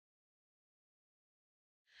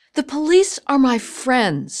"The police are my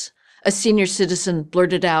friends," a senior citizen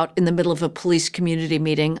blurted out in the middle of a police community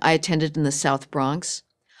meeting I attended in the South Bronx.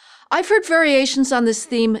 I've heard variations on this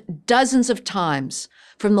theme dozens of times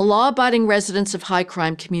from the law-abiding residents of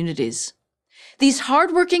high-crime communities. These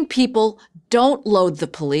hardworking people don't loathe the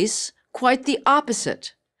police, quite the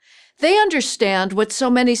opposite. They understand what so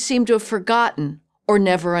many seem to have forgotten or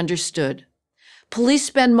never understood. Police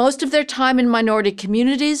spend most of their time in minority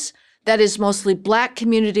communities, that is, mostly Black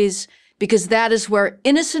communities, because that is where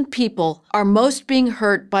innocent people are most being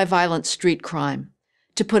hurt by violent street crime.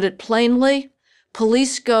 To put it plainly,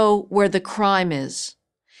 police go where the crime is.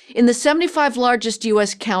 In the 75 largest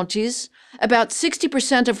U.S. counties, about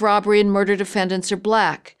 60% of robbery and murder defendants are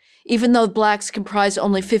Black, even though Blacks comprise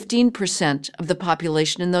only 15% of the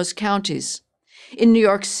population in those counties. In New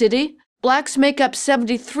York City, Blacks make up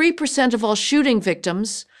 73% of all shooting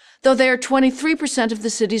victims, though they are 23% of the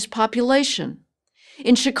city's population.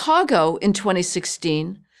 In Chicago in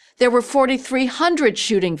 2016, there were 4,300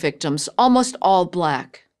 shooting victims, almost all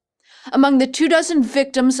Black. Among the 24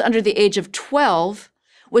 victims under the age of 12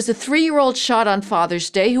 was a 3-year-old shot on Father's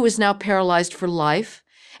Day who is now paralyzed for life,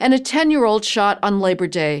 and a 10-year-old shot on Labor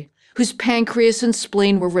Day, whose pancreas and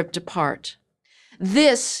spleen were ripped apart.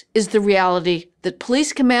 This is the reality that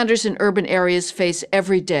police commanders in urban areas face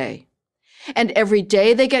every day. And every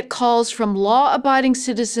day they get calls from law-abiding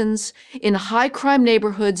citizens in high-crime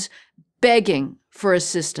neighborhoods begging for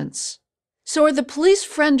assistance. So are the police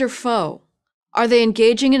friend or foe? Are they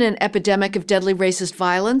engaging in an epidemic of deadly racist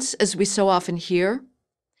violence, as we so often hear?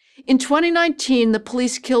 In 2019, the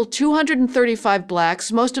police killed 235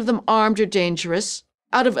 Blacks, most of them armed or dangerous,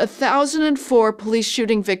 out of 1,004 police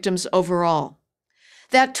shooting victims overall.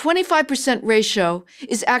 That 25% ratio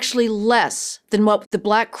is actually less than what the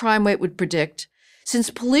Black crime rate would predict, since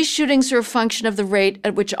police shootings are a function of the rate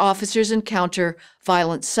at which officers encounter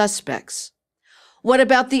violent suspects. What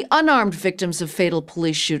about the unarmed victims of fatal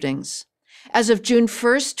police shootings? As of June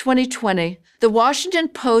 1st, 2020, the Washington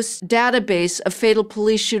Post's database of fatal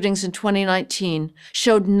police shootings in 2019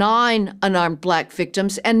 showed 9 unarmed Black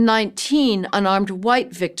victims and 19 unarmed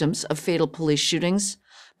white victims of fatal police shootings.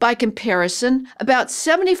 By comparison, about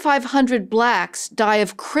 7,500 Blacks die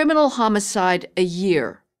of criminal homicide a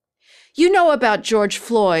year. You know about George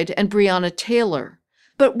Floyd and Breonna Taylor,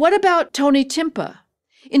 but what about Tony Timpa?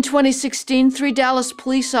 In 2016, 3 Dallas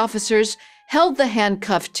police officers held the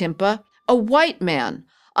handcuffed Timpa, a white man,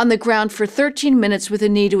 on the ground for 13 minutes with a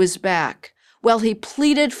knee to his back, while he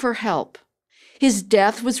pleaded for help. His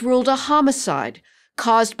death was ruled a homicide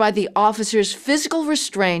caused by the officer's physical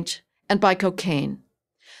restraint and by cocaine.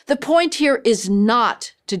 The point here is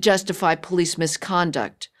not to justify police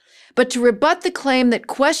misconduct, but to rebut the claim that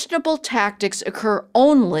questionable tactics occur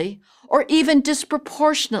only or even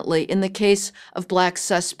disproportionately in the case of Black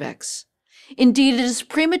suspects. Indeed, it is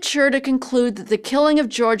premature to conclude that the killing of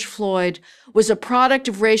George Floyd was a product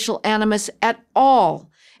of racial animus at all,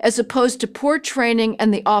 as opposed to poor training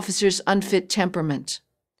and the officer's unfit temperament.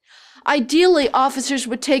 Ideally, officers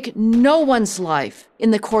would take no one's life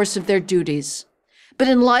in the course of their duties. But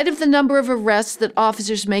in light of the number of arrests that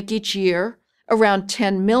officers make each year, around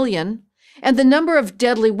 10 million, and the number of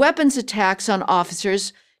deadly weapons attacks on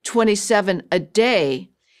officers, 27 a day,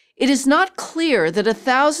 it is not clear that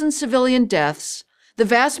 1,000 civilian deaths, the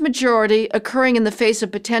vast majority occurring in the face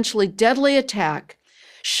of potentially deadly attack,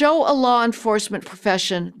 show a law enforcement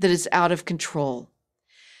profession that is out of control.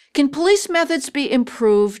 Can police methods be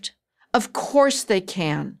improved? Of course they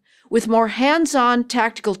can, with more hands-on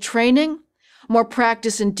tactical training, more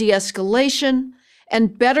practice in de-escalation,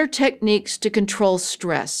 and better techniques to control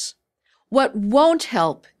stress. What won't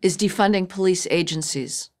help is defunding police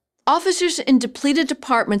agencies. Officers in depleted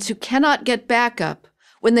departments who cannot get backup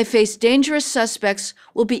when they face dangerous suspects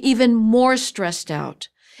will be even more stressed out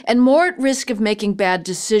and more at risk of making bad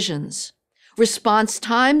decisions. Response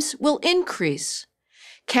times will increase.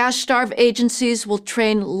 Cash-starved agencies will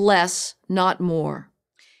train less, not more.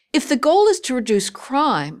 If the goal is to reduce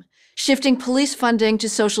crime, shifting police funding to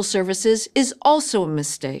social services is also a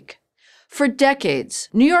mistake. For decades,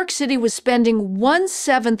 New York City was spending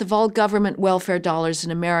 1/7 of all government welfare dollars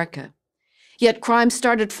in America. Yet crime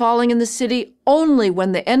started falling in the city only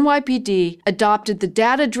when the NYPD adopted the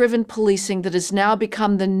data-driven policing that has now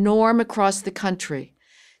become the norm across the country,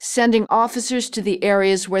 sending officers to the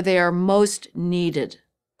areas where they are most needed.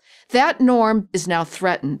 That norm is now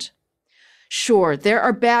threatened. Sure, there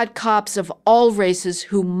are bad cops of all races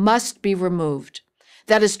who must be removed.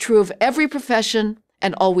 That is true of every profession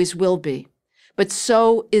and always will be. But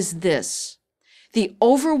so is this. The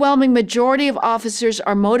overwhelming majority of officers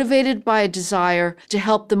are motivated by a desire to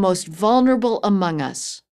help the most vulnerable among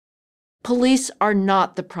us. Police are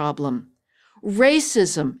not the problem.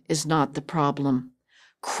 Racism is not the problem.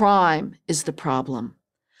 Crime is the problem.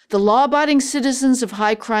 The law-abiding citizens of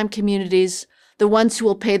high-crime communities, the ones who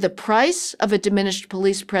will pay the price of a diminished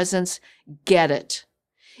police presence, get it.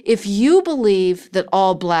 If you believe that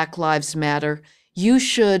all Black lives matter, you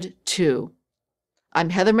should too. I'm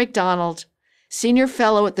Heather McDonald, Senior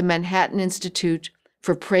Fellow at the Manhattan Institute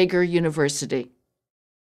for Prager University.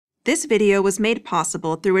 This video was made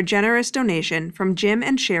possible through a generous donation from Jim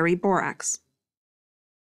and Sherry Borax.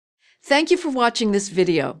 Thank you for watching this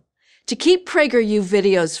video. To keep PragerU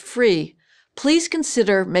videos free, please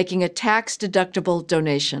consider making a tax-deductible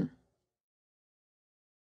donation.